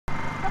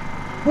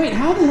Wait,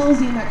 how the hell is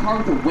he in that car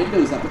with the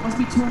windows up? It must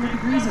be 200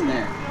 degrees in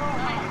there.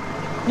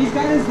 He's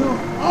got his little...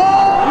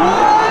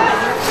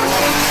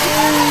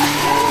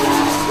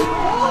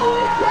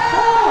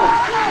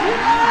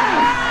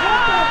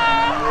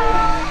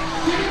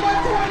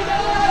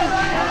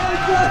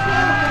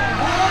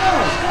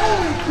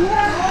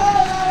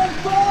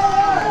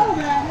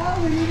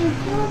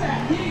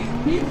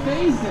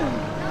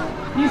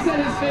 He said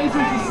his phaser's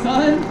the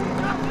sun.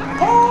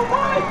 Oh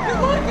my,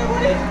 look at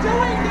what he's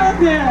doing down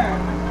there.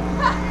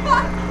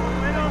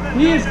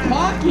 He is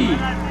cocky.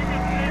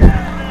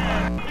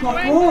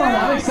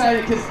 I'm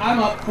excited because I'm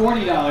up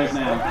 $40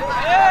 now.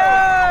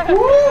 Yeah.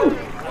 Woo!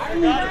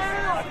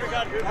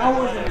 That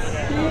was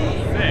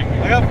insane.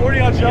 I got 40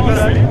 on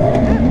Chelsea.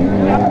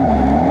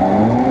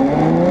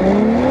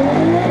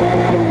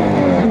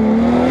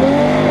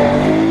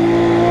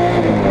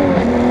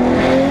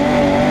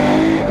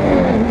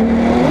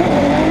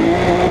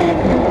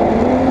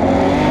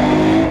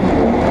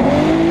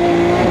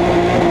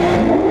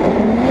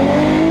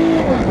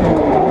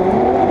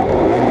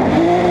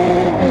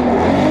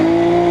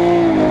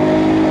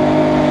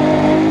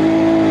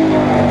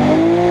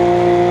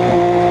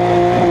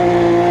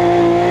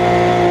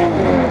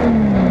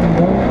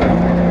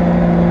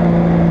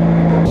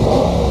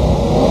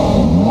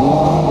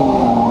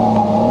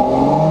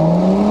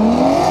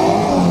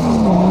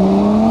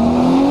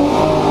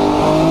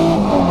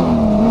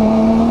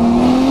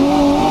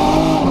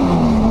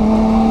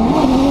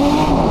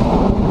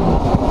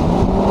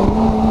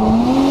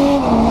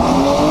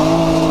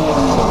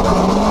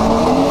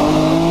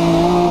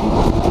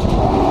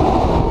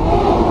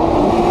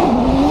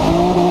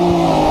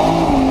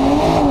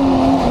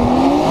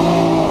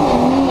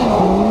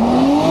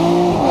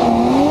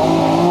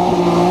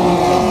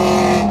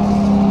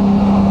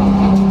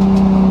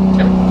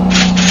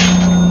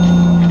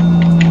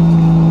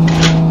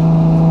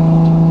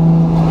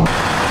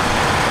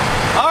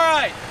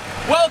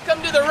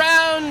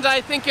 I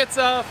think it's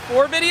a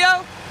 4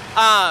 video.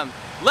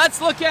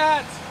 Let's look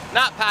at,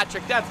 not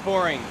Patrick, that's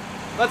boring.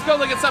 Let's go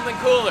look at something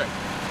cooler.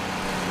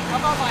 How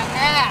about my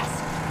ass?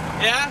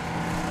 Yeah?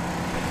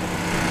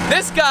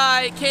 This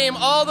guy came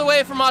all the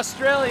way from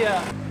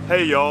Australia.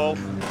 Hey y'all.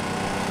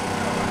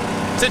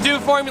 To do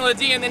Formula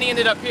D, and then he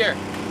ended up here.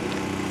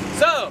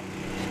 So,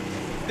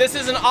 this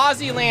is an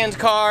Aussie land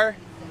car.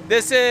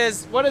 This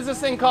is, what is this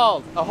thing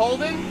called? A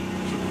Holden?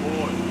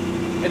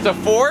 It's a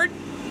Ford. It's a Ford?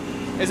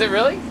 Is it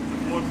really?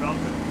 Ford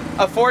Falcon.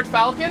 A Ford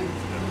Falcon?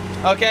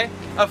 Okay,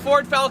 a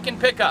Ford Falcon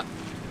pickup.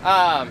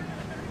 I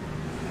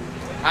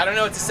don't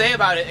know what to say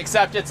about it,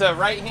 except it's a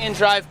right-hand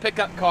drive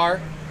pickup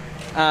car.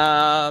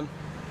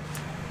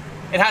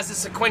 It has a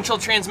sequential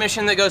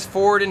transmission that goes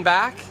forward and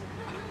back,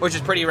 which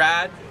is pretty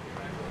rad.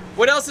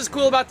 What else is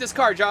cool about this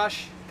car,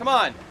 Josh? Come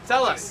on,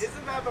 tell us.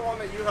 Isn't that the one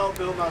that you helped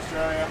build in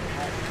Australia?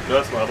 No,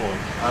 that's my other one.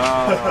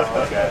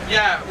 Oh, okay.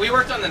 Yeah, we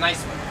worked on the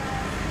nice one.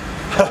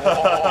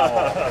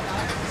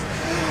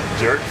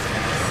 Jerk.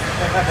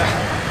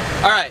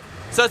 All right,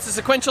 so it's a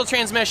sequential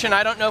transmission.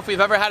 I don't know if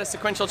we've ever had a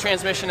sequential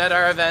transmission at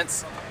our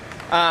events.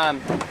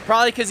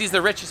 Probably because he's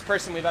the richest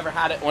person we've ever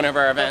had at one of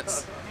our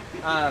events.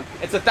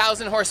 It's a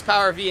 1,000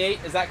 horsepower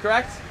V8, is that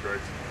correct?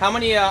 Correct. How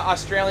many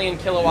Australian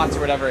kilowatts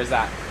or whatever is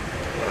that?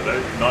 I don't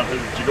know, 900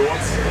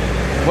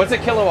 gigawatts? What's a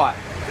kilowatt? I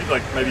think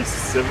like maybe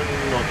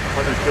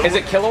 700 kilowatts. Is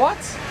it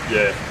kilowatts?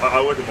 Yeah,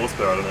 I work in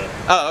horsepower, I don't know.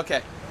 Oh,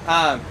 okay.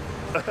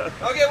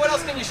 Okay, what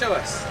else can you show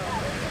us?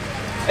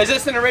 Is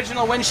this an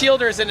original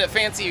windshield or is it a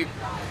fancy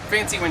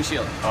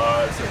windshield?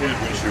 It's a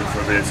heated windshield for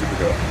a V8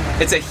 supercar.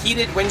 It's a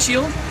heated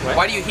windshield? What?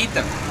 Why do you heat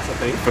them?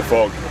 For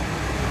fog.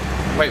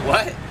 Wait,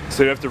 what?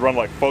 So you have to run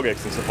like fog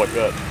X and stuff like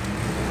that.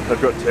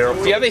 They've got tear-off.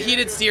 Do you have a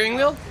heated steering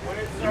wheel?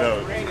 You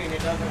know, Raining,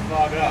 it doesn't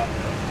fog up.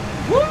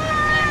 What?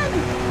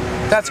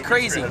 That's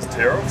crazy. It has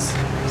tear-offs.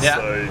 Yeah.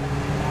 So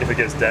if it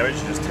gets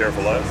damaged, you just tear off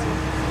the layers.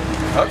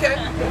 Okay.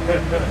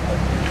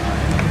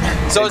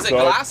 So is it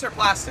Inside. glass or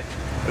plastic?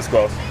 It's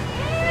glass.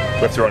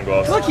 We have to run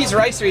glass. Look, he's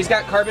Ricer. He's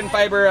got carbon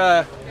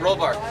fiber roll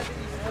bar.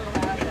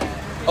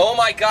 Oh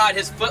my God,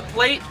 his foot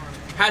plate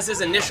has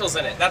his initials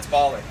in it. That's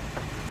baller.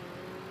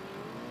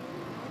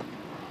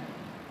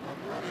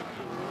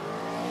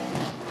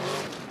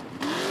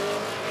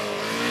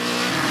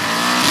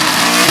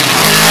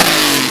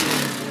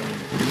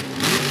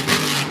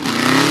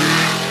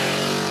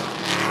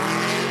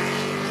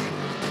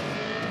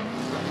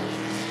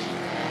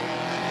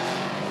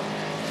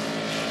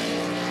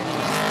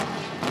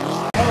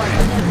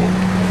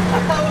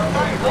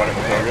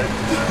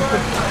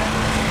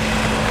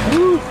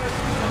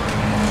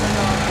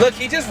 Look,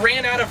 he just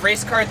ran out of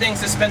race car things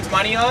to spend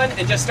money on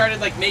and just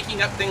started like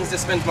making up things to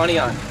spend money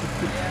on.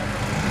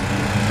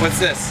 What's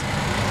this?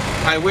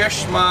 I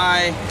wish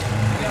my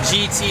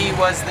GT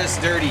was this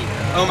dirty.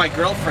 Oh, my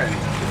girlfriend.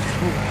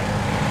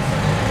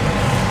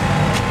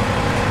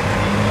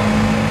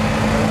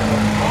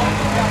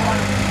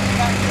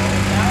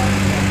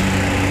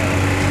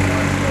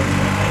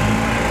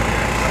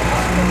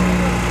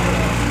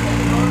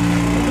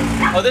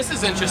 Oh, this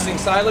is interesting,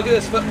 Si. Look at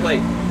this foot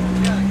plate.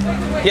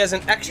 He has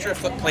an extra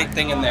footplate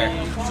thing in there.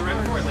 So right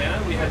before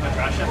Atlanta, we had my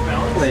crash chef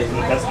balance.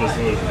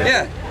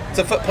 Yeah, it's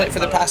a footplate for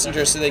the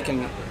passengers so they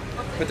can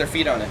put their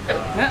feet on it.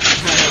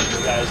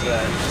 Guys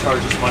that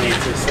charge us money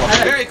to swap.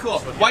 Very cool.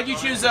 Why'd you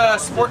choose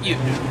Sport Ute?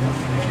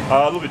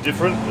 A little bit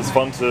different. It's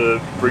fun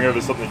to bring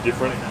over something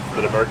different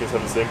that Americans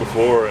haven't seen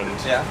before and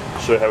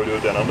show how we do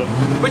it down under.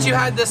 But you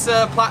had this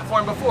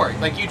platform before.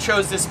 Like you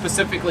chose this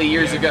specifically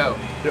years ago.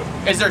 Yep.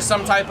 Is there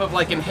some type of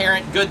like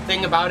inherent good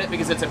thing about it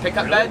because it's a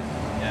pickup bed?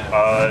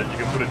 You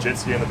can put a jet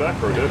ski in the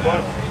back or a dirt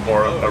bike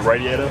or a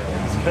radiator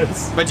in this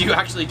case. But do you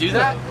actually do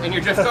that in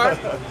your drift car?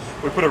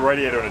 We put a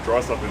radiator and a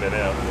dry stuff in there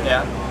now.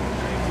 Yeah.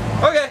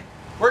 Okay,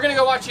 we're gonna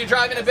go watch you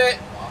drive in a bit.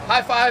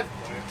 High five.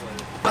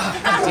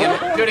 Damn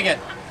it, do it again.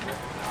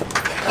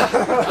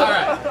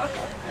 Alright.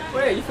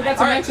 Wait, you forgot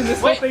to mention this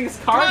whole thing is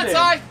carbon. Come on,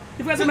 Cy.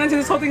 You forgot to mention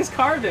this whole thing is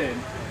carbon.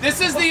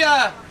 This is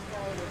the,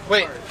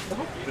 wait.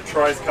 The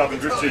Tri's carbon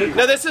drift tube.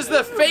 No, this is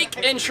the fake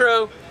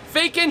intro.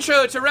 Fake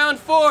intro to round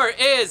 4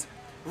 is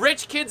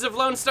Rich Kids of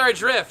Lone Star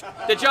Drift,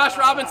 the Josh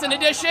Robinson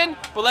edition,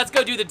 but let's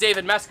go do the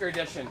David Mesker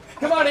edition.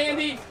 Come on,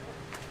 Andy.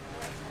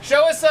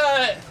 Show us, is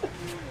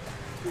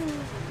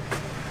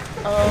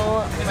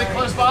it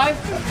close by?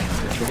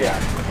 Yeah.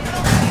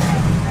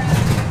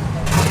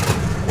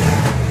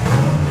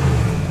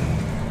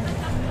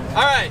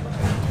 All right.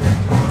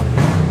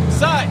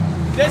 So,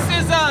 this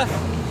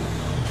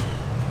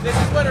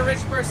is what a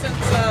rich person's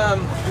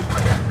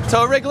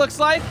tow rig looks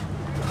like,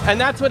 and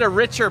that's what a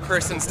richer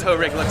person's tow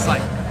rig looks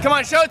like. Come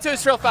on, show it to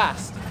us real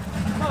fast.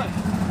 Come on.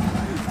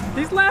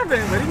 He's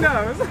laughing, but he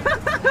knows.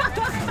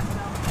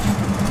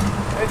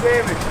 Hey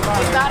David, come on.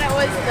 We thought it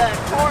was the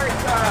torch.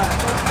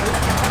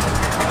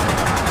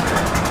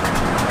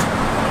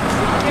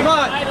 Come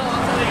on.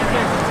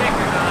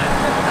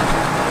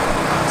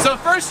 So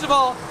first of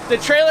all, the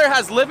trailer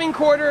has living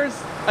quarters,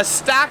 a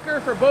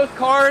stacker for both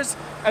cars,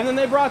 and then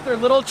they brought their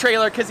little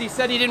trailer because he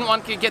said he didn't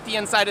want to get the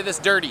inside of this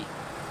dirty.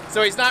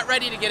 So he's not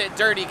ready to get it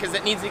dirty because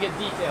it needs to get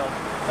detailed.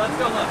 So let's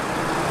go look.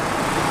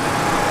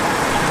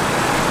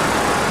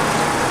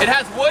 It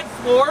has wood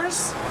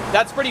floors.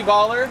 That's pretty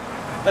baller.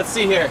 Let's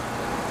see here.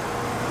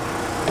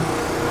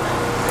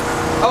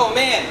 Oh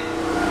man,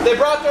 they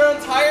brought their own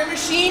tire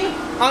machine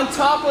on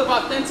top of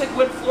authentic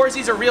wood floors.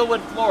 These are real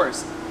wood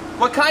floors.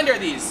 What kind are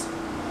these?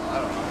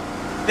 I don't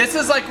know. This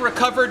is like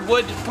recovered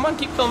wood. Come on,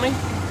 keep filming.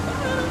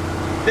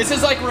 This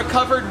is like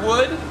recovered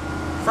wood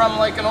from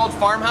like an old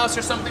farmhouse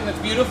or something that's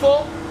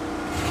beautiful.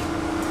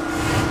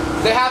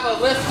 They have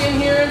a lift in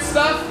here and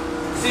stuff,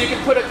 so you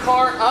can put a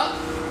car up.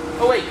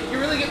 Oh wait, can you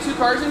really get 2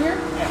 cars in here?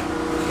 Yeah.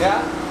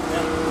 Yeah?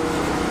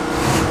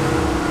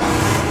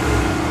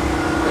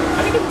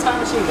 How do you get the time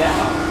machine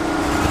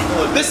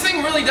down? This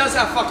thing really does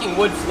have fucking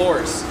wood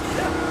floors.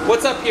 Yeah.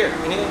 What's up here?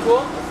 Anything cool?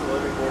 That's the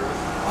living quarters.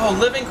 Oh,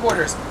 living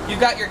quarters. You've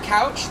got your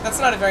couch. That's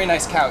not a very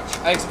nice couch.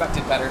 I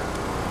expected better.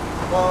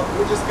 Well,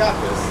 we just got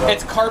this. So.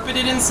 It's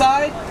carpeted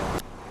inside.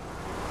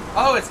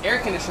 Oh, it's air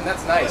conditioned.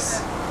 That's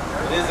nice.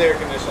 It is air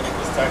conditioning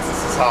because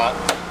Texas is hot.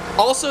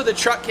 Also, the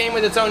truck came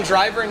with its own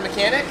driver and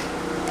mechanic.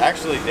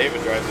 Actually,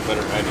 David drives it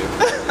better than I do.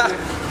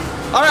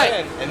 All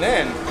right. And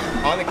then,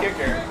 on the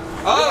kicker.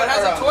 Oh, it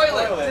has a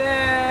toilet.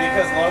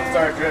 Because Lone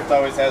Star Drift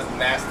always has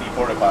nasty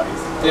porta potties.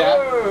 Yeah.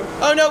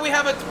 Oh no, we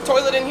have a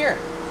toilet in here.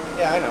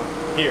 Yeah, I know.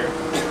 Here.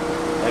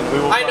 And we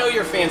will. I know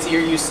you're fancy.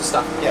 You're used to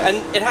stuff. Yes.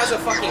 And it has a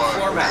fucking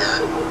floor mat.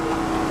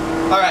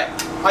 All right.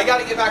 I got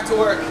to get back to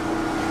work.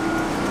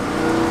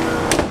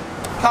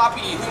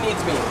 Copy. Who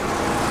needs me?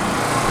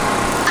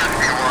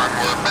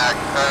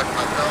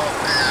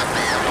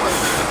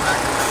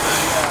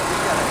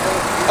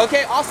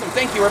 Okay, awesome.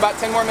 Thank you. We're about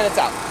 10 more minutes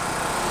out.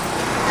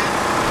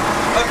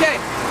 Okay.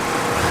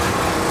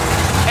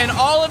 And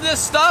all of this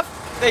stuff,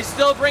 they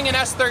still bring an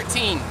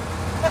S13.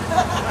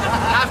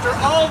 After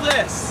all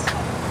this,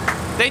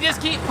 they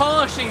just keep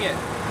polishing it.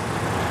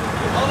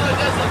 Although it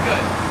does look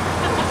good.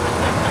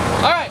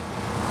 All right,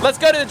 let's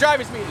go to the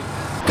driver's meeting.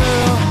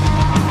 Girl,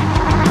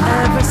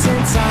 ever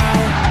since I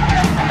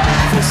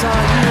first saw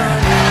you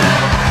running,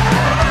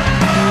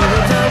 you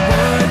were the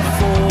one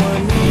for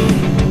me.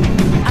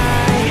 I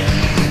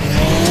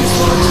just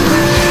want to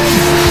know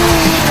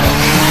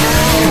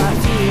how I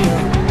feel.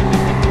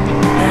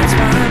 That's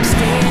why I'm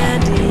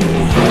standing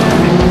here.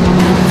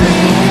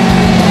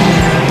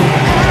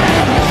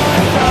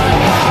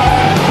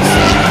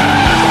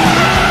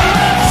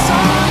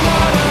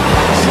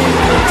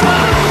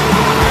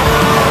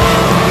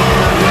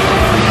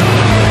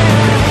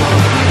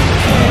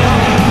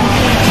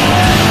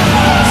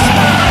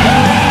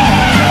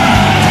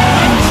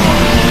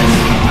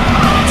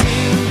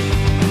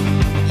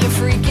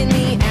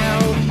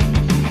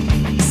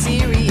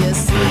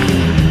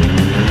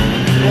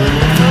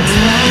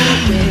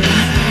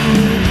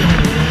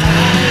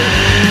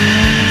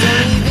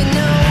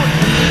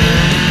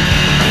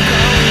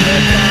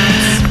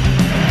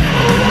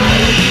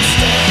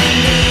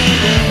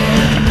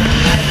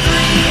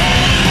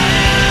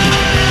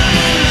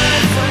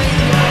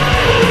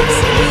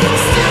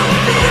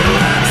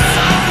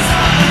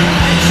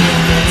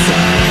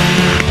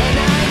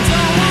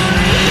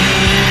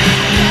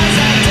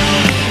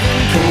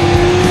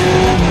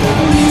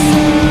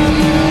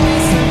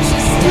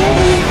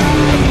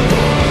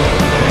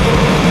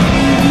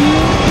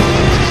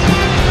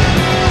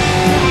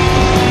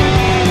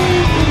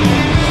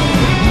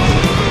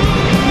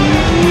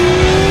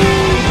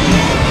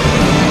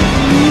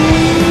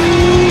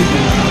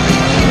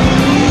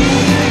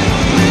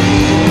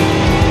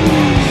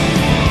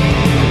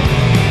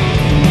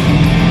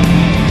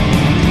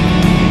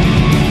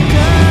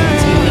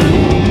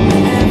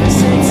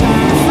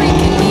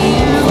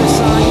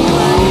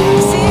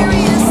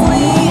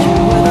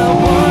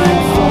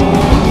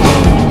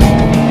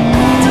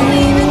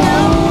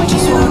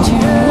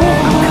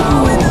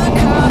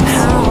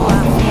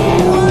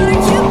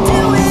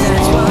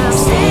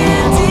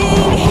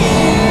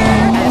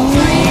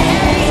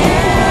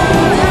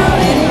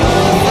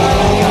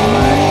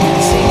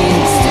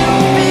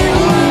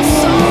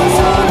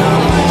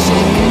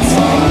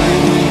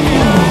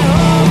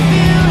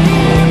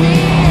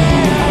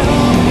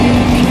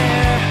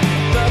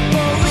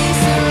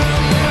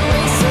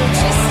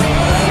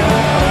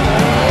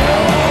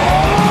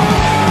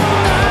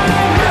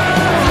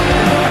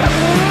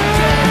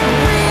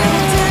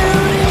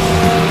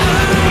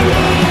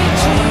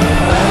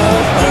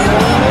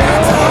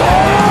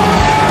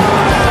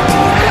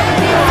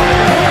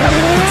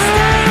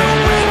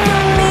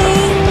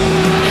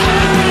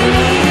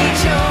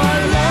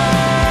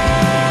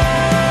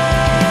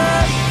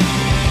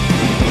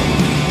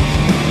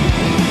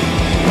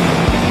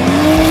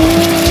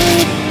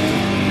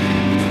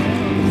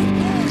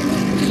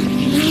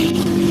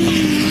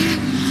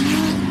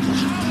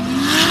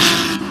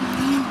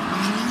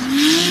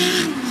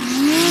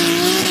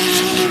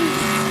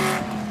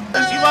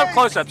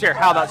 close-ups. Here,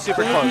 how about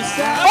super close?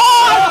 Oh!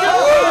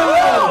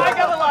 I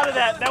got a lot of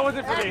that. That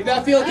wasn't for me. Did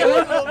that feel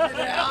good?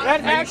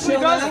 That actually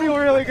does feel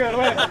really good.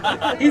 Wait.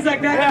 He's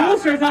like, that cool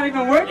shirt's not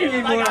even working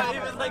anymore.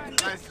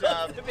 Nice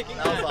job. That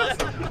was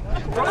awesome.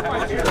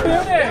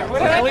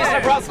 At least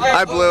I brought some.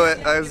 I blew it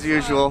as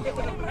usual.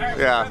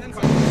 Yeah.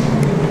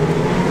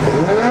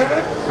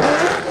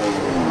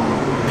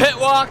 Pit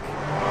walk.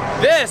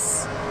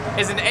 This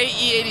is an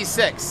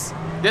AE86.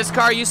 This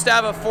car used to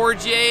have a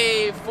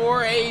 4AGZE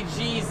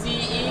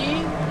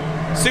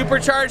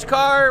supercharged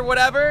car or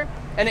whatever,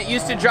 and it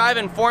used to drive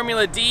in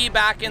Formula D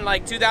back in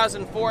like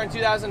 2004 and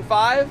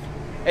 2005.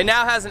 It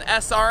now has an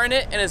SR in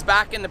it and is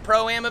back in the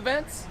Pro-Am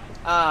events.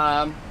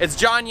 It's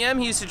John Yim.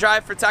 He used to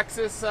drive for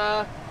Texas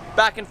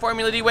back in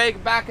Formula D way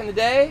back in the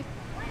day.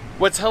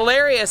 What's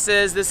hilarious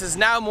is this is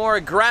now more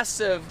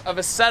aggressive of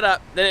a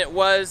setup than it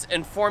was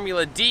in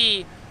Formula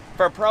D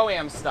for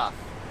Pro-Am stuff.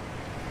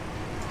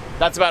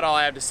 That's about all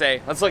I have to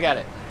say. Let's look at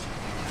it.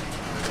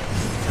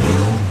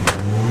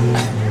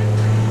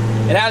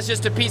 It has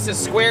just a piece of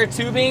square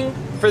tubing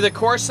for the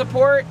core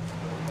support.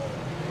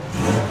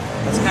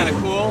 That's kind of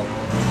cool.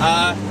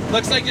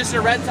 Looks like just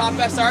a red top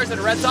SR. Is it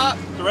a red top?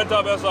 It's a red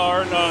top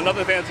SR, no,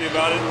 nothing fancy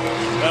about it.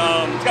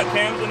 It's got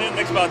cams in it,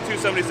 makes about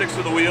 276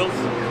 for the wheels.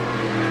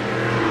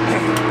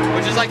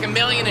 Which is like $1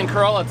 million in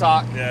Corolla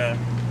talk. Yeah.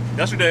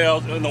 Yesterday I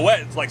was in the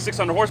wet, it's like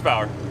 600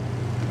 horsepower.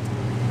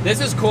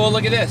 This is cool,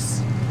 look at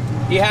this.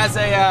 He has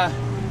a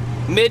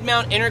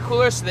mid-mount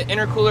intercooler, so the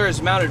intercooler is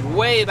mounted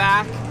way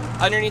back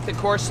underneath the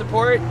core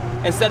support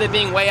instead of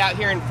being way out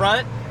here in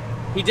front.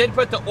 He did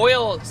put the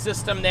oil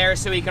system there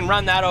so he can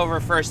run that over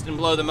first and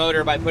blow the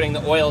motor by putting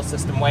the oil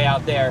system way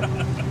out there.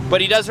 But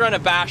he does run a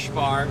bash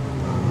bar.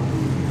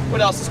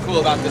 What else is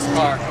cool about this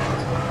car?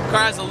 The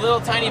car has a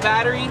little tiny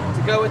battery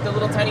to go with the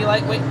little tiny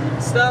lightweight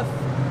stuff.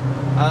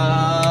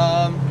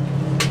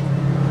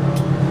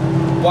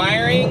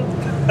 Wiring,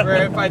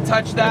 where if I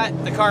touch that,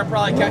 the car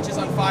probably catches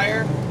on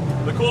fire.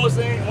 The coolest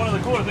thing, one of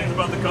the cooler things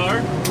about the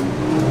car,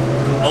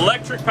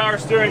 electric power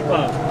steering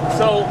pump.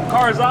 So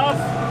car's off,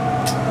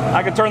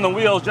 I can turn the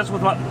wheels just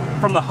with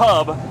from the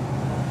hub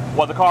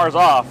while the car is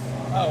off.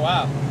 Oh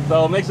wow!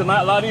 So it makes it a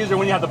lot easier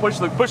when you have to push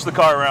the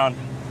car around.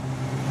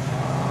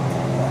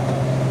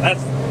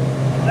 That's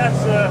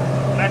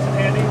nice and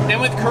handy.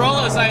 Then with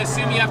Corollas, I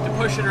assume you have to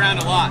push it around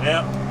a lot.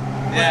 Yeah.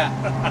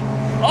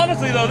 Yeah.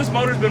 Honestly though, this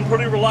motor's been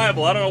pretty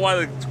reliable. I don't know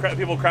why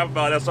people crap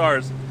about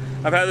SRs.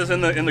 I've had this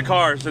in the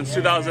car since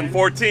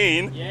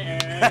 2014.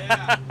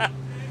 Yeah.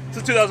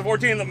 Since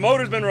 2014, the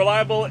motor's been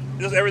reliable.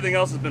 Just everything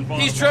else has been fun.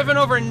 He's driven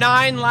over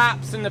 9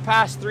 laps in the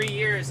past 3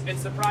 years and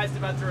surprised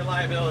about the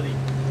reliability.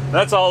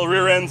 That's all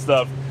rear end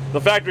stuff.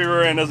 The factory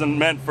rear end isn't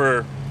meant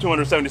for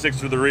 276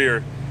 through the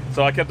rear.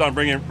 So I kept on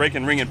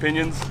breaking ring and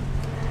pinions,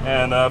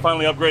 and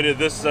finally upgraded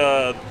this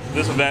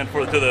event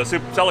to the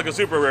Celica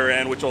Super rear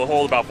end, which will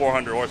hold about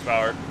 400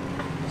 horsepower.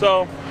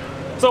 So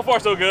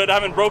far so good. I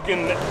haven't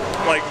broken,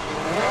 like,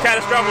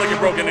 catastrophically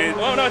broken any.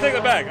 Oh no, I take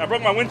that back. I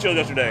broke my windshield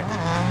yesterday.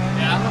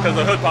 Yeah? Because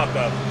the hood popped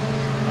up.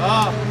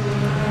 Oh,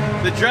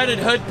 the dreaded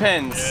hood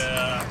pins.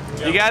 Yeah.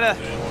 You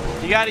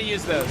gotta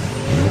use those.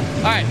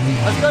 All right,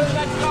 let's go to the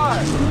next car.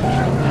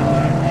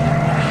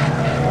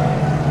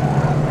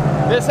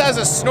 This has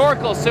a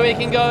snorkel so he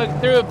can go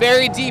through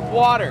very deep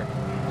water.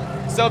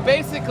 So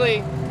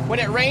basically, when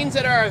it rains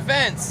at our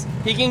events,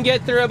 he can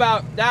get through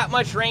about that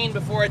much rain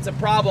before it's a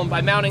problem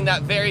by mounting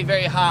that very,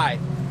 very high.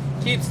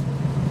 Keeps,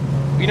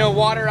 you know,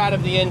 water out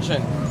of the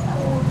engine.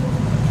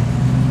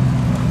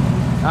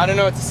 I don't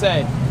know what to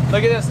say.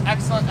 Look at this,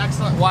 excellent,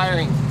 excellent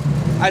wiring.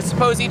 I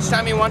suppose each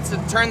time he wants to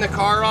turn the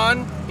car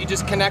on, he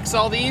just connects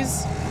all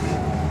these.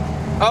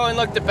 Oh, and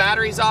look, the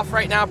battery's off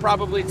right now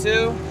probably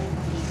too.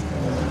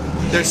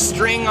 There's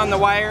string on the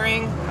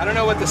wiring. I don't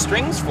know what the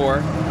string's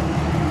for.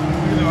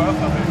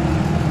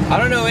 I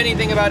don't know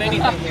anything about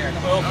anything here.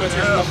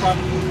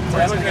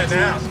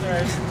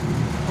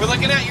 We're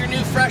looking at your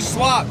new fresh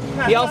swap.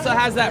 He also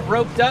has that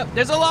roped up.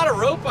 There's a lot of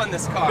rope on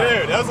this car.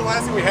 Dude, that was the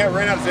last thing we had.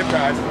 Ran out of zip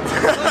ties.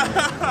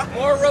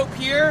 More rope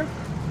here.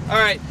 All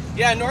right.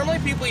 Yeah, normally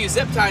people use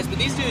zip ties, but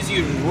these dudes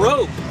use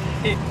rope.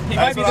 He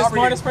might be the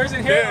smartest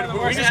person here.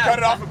 Dude, we just cut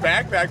it off a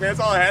backpack, man. That's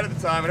all I had at the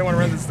time. I didn't want to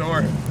run the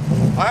store.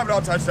 I have it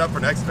all touched up for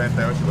next event,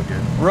 though. It should look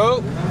good.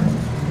 Rope.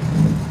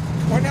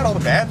 Point out all the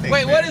bad things.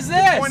 Wait, man. what is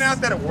this? Point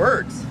out that it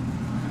works.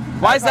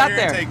 Why is that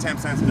there? Your intake temp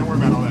sensor. Don't worry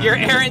about all that. Your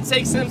air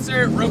intake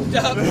sensor roped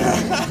up. Yeah,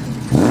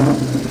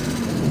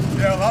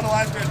 a lot of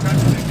last minute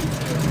touches.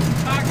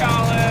 Hi,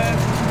 Colin.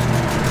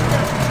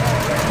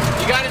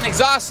 You got an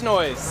exhaust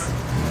noise.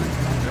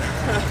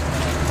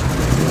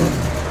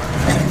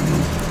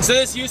 So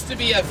this used to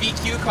be a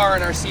VQ car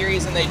in our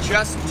series, and they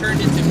just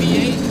turned it to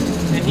V8,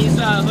 and he's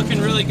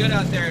looking really good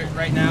out there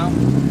right now.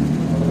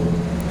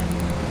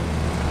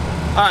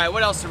 All right,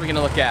 what else are we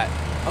gonna look at?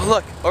 Oh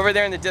look, over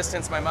there in the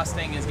distance, my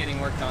Mustang is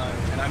getting worked on,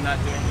 and I'm not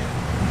doing it.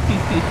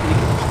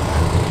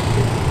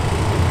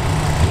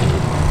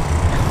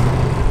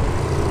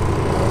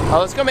 Oh,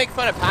 let's go make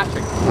fun of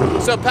Patrick.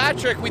 So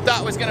Patrick, we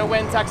thought was gonna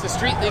win Texas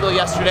Street Legal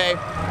yesterday,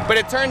 but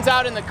it turns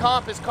out in the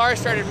comp, his car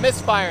started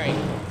misfiring.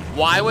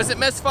 Why was it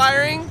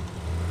misfiring?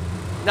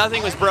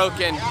 Nothing was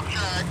broken.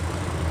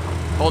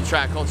 Hold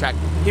track, hold track.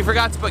 He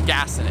forgot to put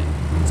gas in it.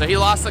 So he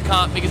lost the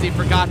comp because he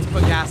forgot to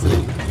put gas in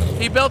it.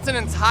 He built an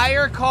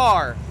entire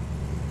car,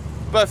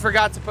 but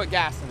forgot to put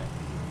gas in it.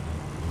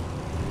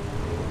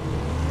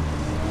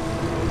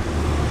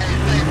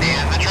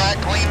 Is the track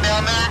clean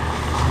down there?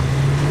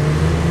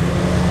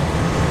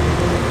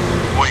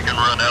 We can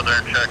run out there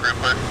and check real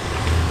quick.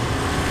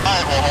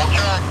 Alright, we'll hold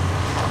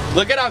track.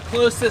 Look at how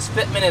close this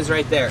fitment is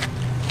right there.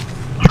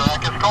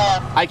 Track is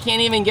cold. I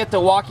can't even get the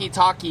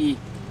walkie-talkie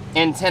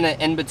antenna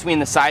in between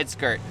the side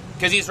skirt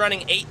because he's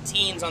running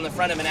 18s on the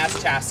front of an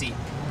S chassis,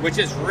 which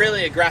is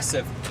really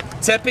aggressive.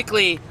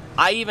 Typically,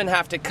 I even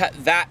have to cut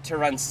that to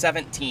run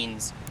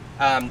 17s,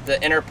 the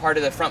inner part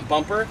of the front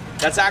bumper.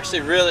 That's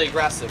actually really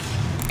aggressive.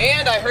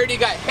 And I heard he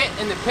got hit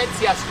in the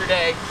pits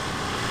yesterday.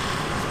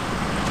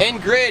 In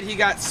grid, he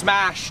got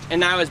smashed, and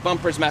now his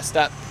bumper's messed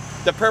up.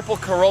 The purple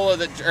Corolla,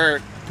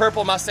 or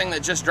purple Mustang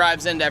that just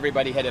drives into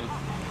everybody hit him.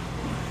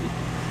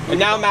 And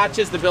now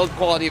matches the build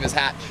quality of his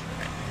hatch.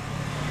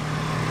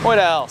 What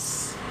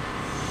else?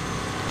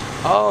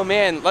 Oh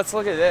man, let's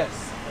look at this.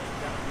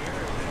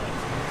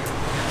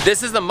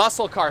 This is the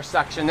muscle car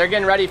section. They're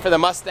getting ready for the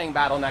Mustang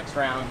battle next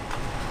round.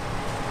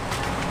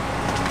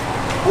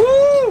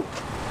 Woo!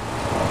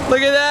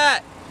 Look at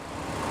that!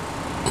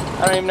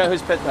 I don't even know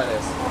whose pit that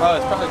is. Oh,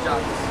 it's probably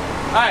Josh's.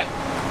 Alright.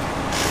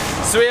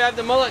 So we have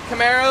the mullet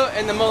Camaro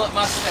and the mullet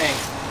Mustang.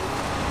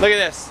 Look at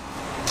this.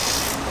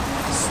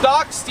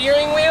 Stock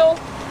steering wheel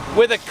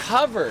with a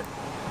cover.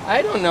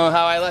 I don't know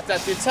how I let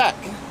that through tech.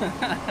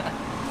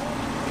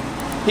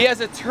 He has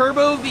a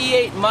turbo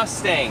V8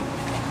 Mustang.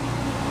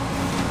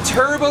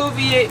 Turbo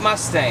V8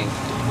 Mustang.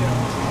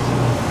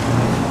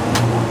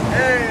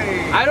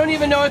 Hey! I don't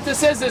even know what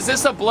this is. Is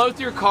this a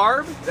blow-through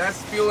carb?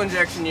 That's fuel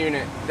injection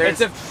unit.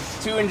 There's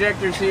It's two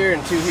injectors here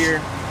and two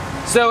here.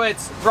 So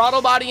it's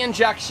throttle body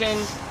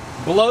injection,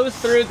 blows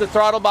through the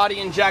throttle body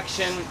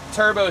injection,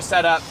 turbo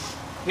setup.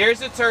 Here's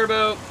the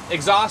turbo.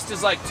 Exhaust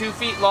is like 2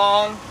 feet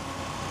long.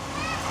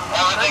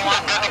 Everything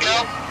look good to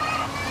go?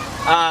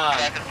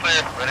 Track is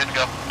clear, ready to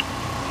go.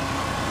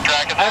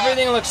 Track is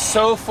Everything looks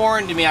so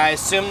foreign to me. I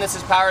assume this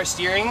is power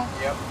steering.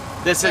 Yep.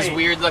 This is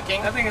weird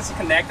looking. I think it's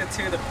connected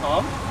to the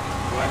pump.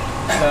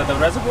 The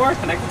reservoir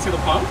connected to the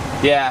pump.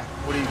 Yeah.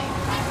 What do you?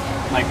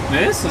 Like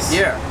this is.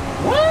 Yeah.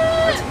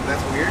 What?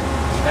 That's weird.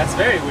 That's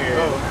very weird.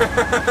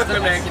 Oh. It's an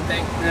American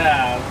thing.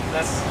 Yeah.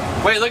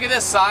 That's. Wait, look at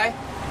this, Si.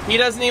 He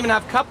doesn't even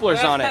have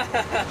couplers on it.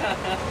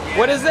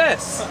 What is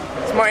this?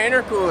 It's my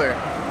intercooler.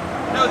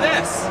 No,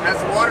 this.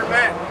 That's water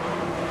vent.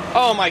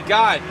 Oh my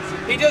God.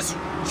 He just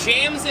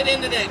jams it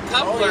into the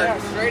coupler. Oh, yeah,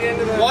 straight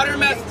into the Water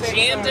meth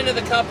jammed into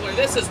the coupler.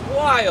 This is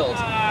wild.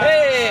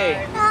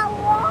 Hey.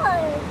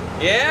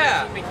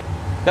 Yeah.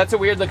 That's a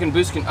weird looking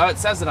boost oh, it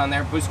says it on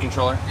there, boost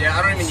controller. Yeah,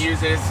 I don't even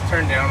use it. It's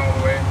turned down all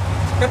the way.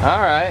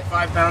 All right.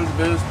 5 pounds of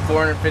boost,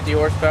 450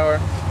 horsepower.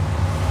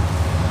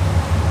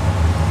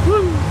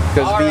 Woo.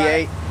 Goes All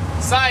V8. Right.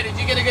 Si, did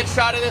you get a good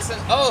shot of this?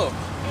 And oh,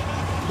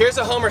 here's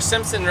a Homer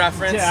Simpson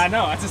reference. Yeah, I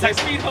know. It's just like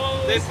speed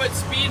holes. They put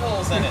speed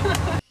holes in it.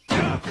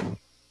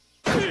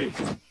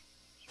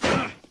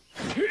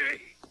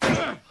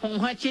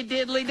 What you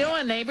diddly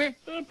doing, neighbor?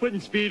 I'm putting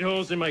speed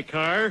holes in my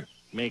car.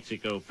 Makes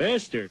it go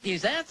faster.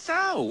 Is that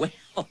so?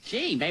 Well,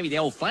 gee, maybe the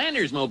old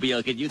Flanders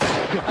mobile could use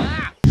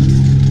ah!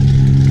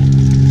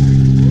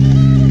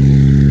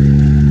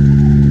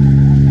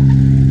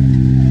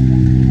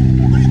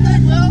 What do you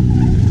think, Will?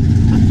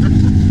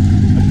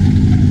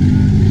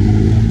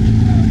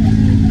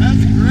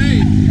 That's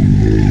great.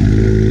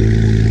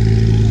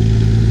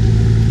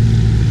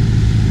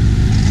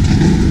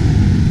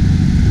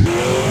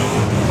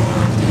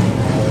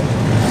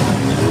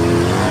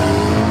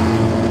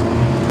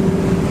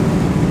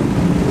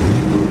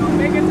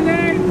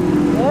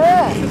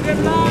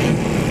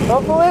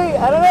 Hopefully,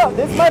 I don't know.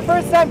 This is my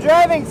first time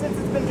driving since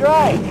it's been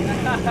dry.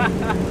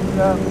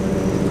 So,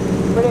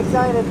 pretty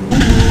excited.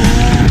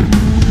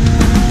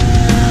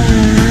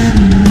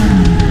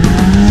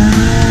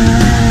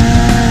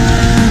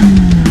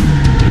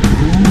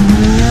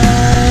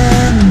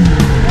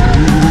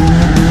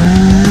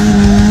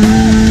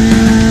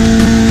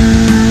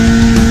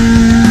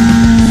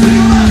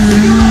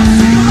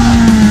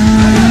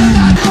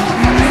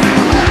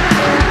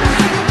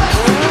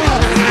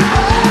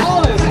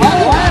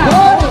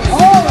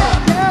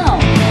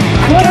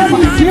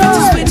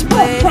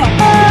 Switchblade. I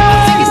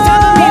think it's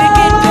time for me to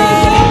get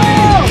paid.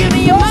 Give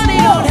me your money,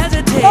 don't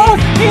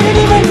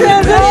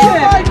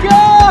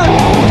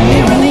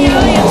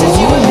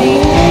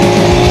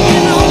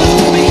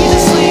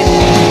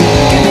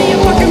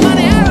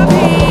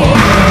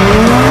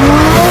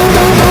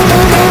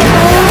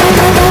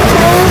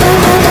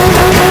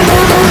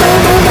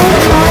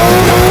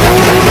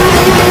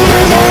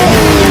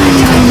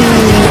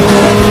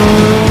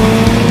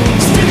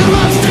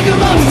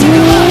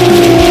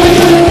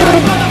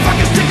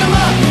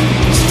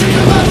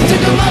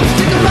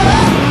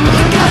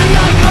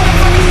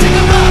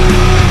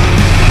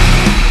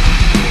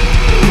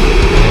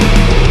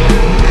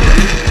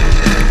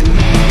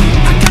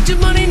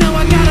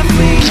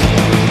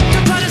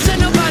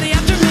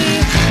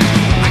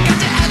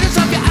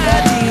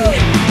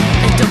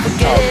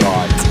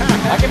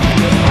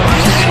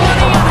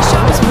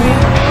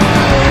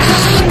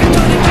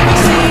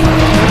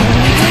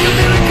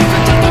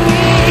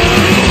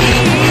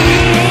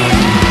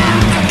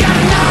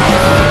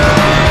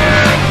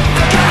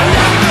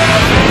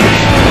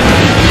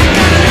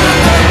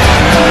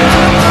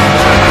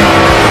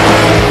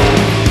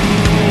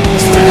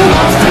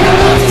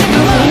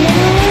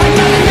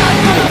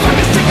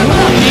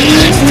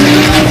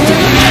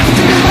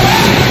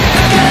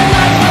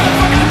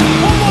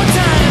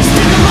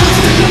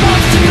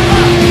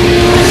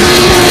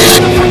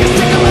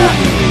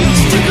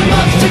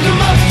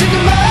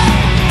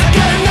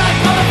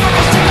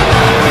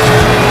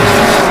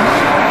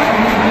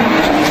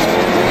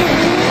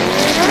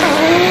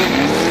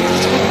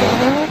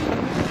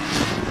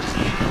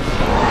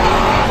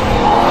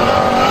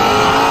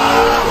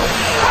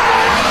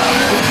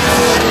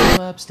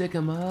stick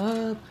 'em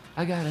up.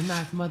 I got a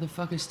knife,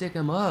 motherfucker, stick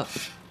 'em up.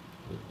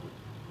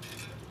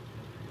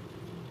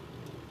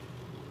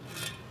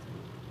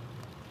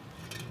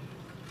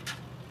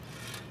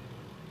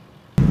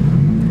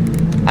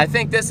 I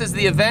think this is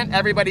the event.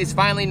 Everybody's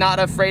finally not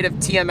afraid of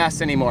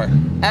TMS anymore.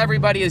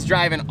 Everybody is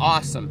driving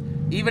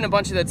awesome. Even a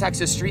bunch of the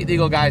Texas street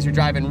legal guys are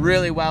driving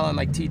really well in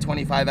like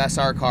T25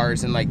 SR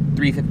cars and like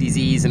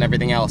 350Zs and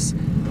everything else.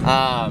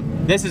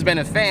 This has been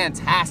a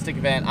fantastic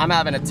event. I'm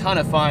having a ton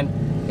of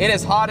fun. It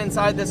is hot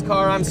inside this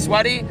car. I'm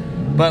sweaty,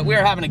 but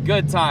we're having a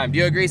good time. Do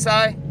you agree,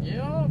 Cy?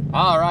 Yeah.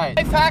 All right.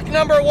 Life hack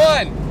number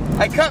 1.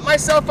 I cut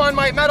myself on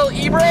my metal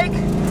e-brake,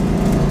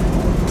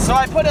 so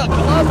I put a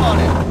glove on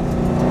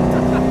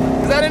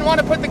it. I didn't want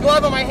to put the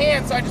glove on my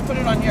hand, so I just put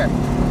it on here.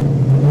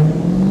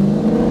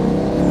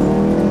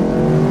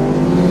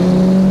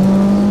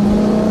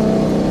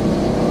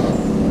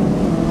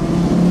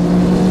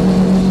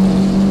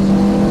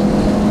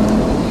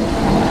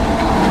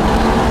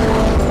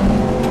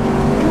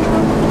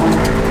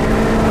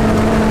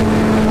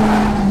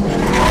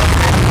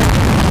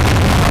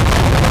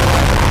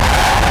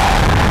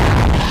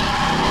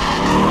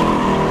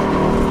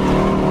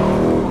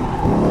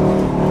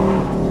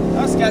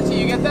 That was sketchy,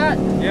 you get that?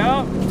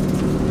 Yeah.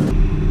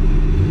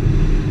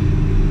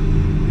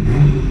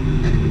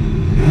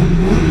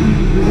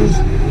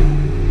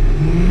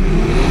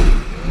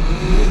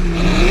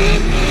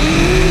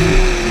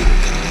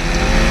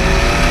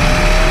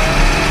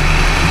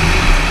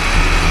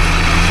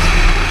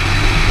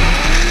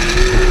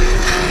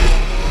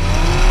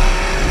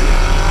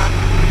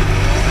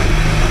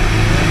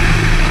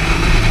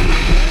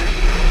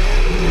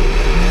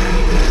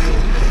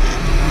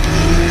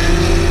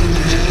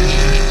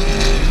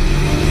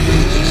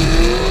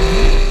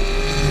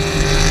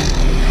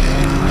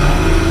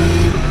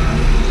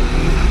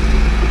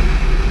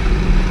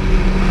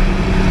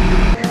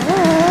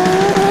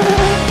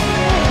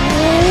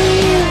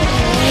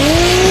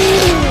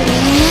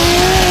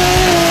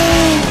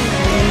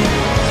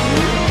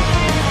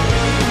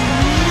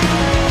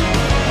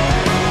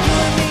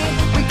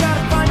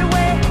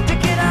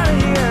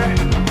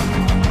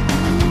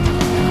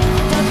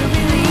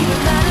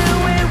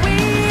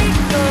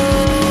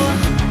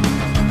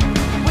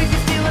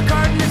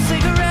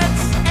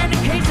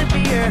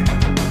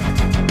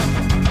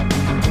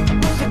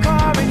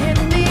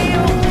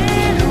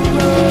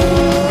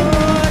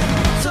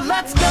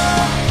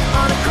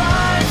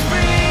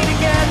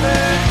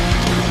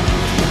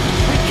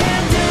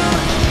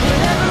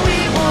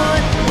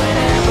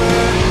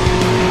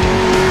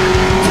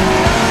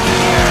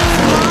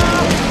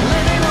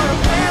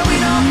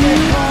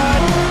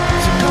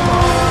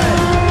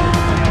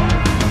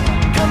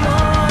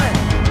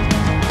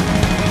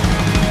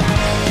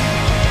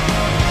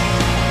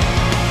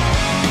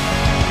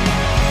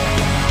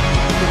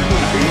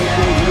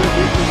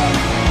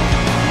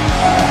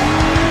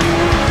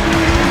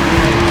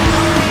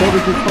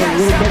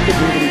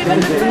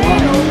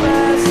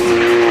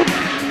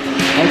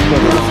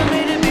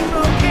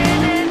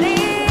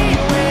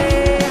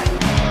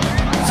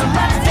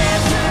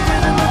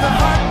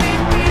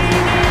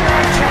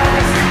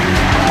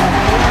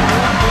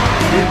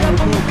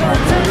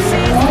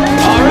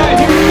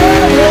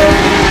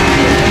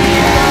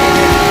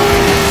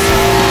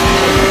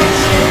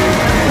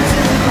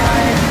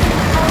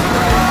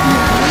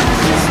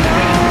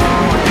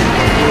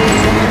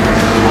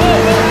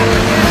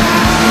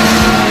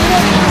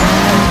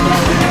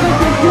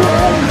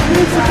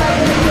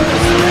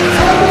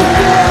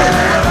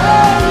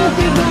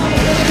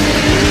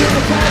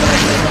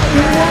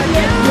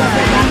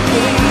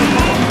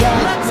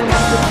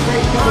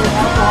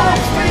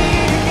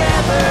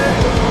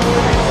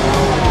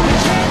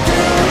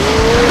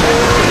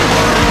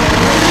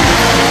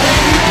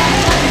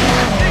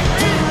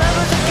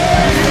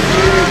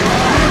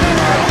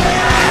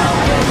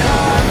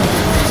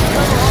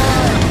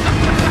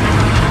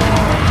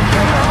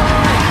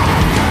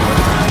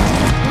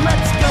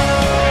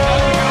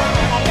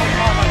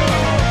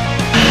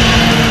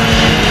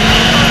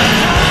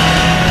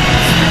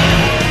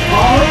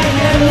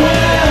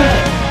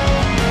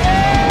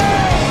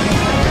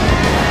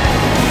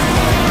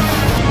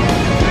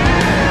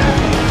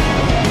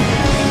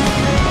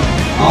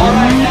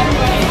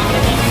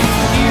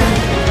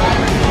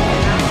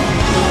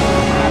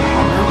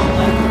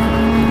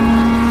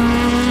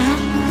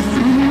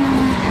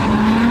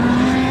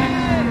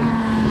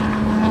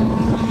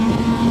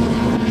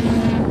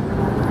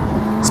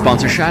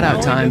 Sponsor shout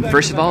out time.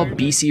 First of all,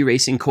 BC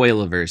Racing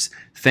Coilovers.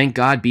 Thank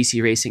God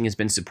BC Racing has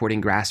been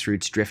supporting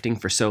grassroots drifting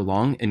for so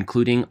long,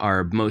 including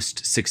our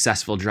most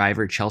successful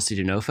driver,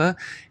 Chelsea Denofa,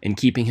 and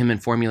keeping him in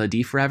Formula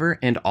D forever,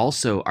 and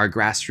also our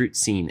grassroots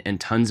scene and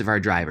tons of our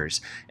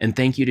drivers. And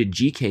thank you to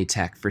GK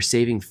Tech for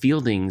saving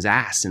Fielding's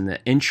ass in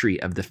the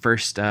entry of the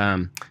first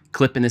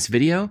clip in this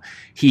video.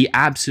 He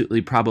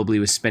absolutely probably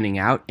was spinning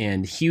out,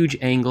 and huge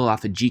angle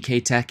off of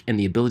GK Tech and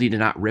the ability to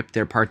not rip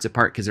their parts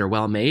apart because they're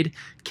well made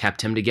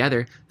kept him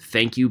together.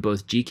 Thank you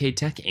both GK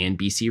Tech and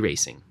BC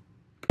Racing.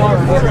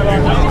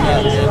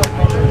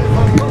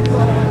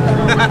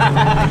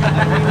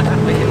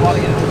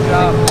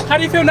 How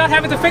do you feel not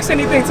having to fix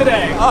anything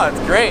today? Oh, it's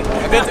great.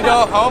 I get to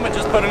go home and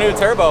just put a new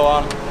turbo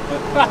on.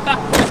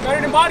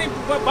 Better than body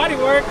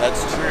work.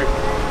 That's true.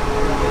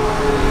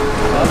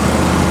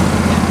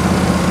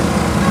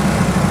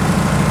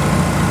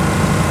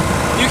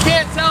 You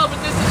can't tell, but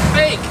this is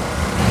fake.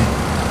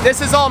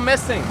 This is all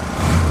missing.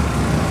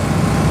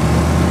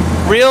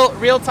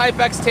 Real Type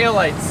X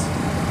taillights.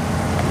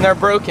 And they're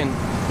broken.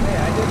 Hey,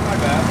 I did my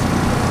best.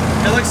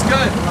 It looks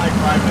good. In like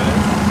 5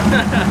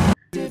 minutes.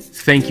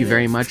 Thank you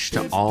very much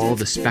to all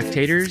the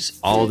spectators,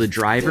 all the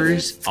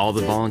drivers, all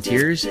the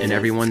volunteers, and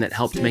everyone that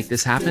helped make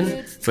this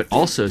happen, but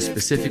also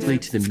specifically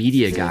to the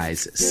media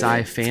guys,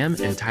 Cy Pham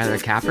and Tyler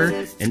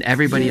Capper, and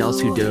everybody else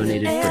who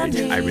donated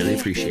footage. I really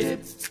appreciate it.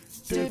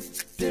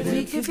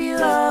 We could be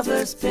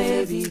lovers,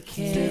 baby,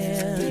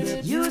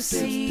 can't you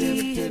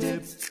see?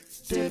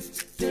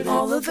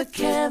 All of the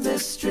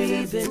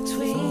chemistry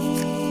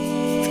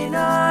between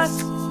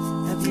us.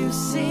 Have you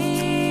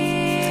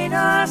seen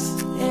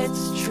us?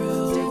 It's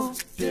true.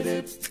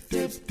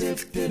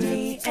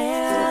 Me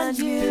and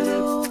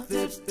you.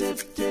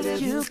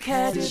 You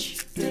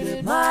catch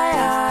my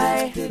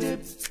eye.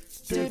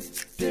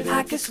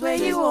 I can swear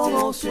you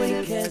almost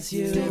wink as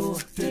you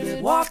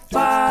walk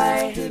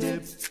by.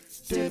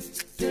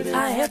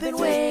 I have been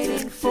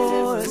waiting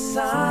for a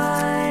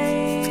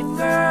sign,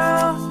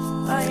 girl.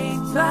 I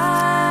ain't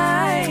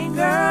blind,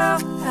 girl.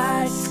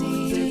 I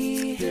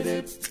see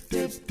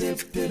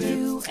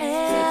you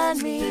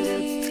and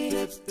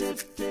me.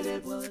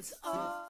 Well, it's all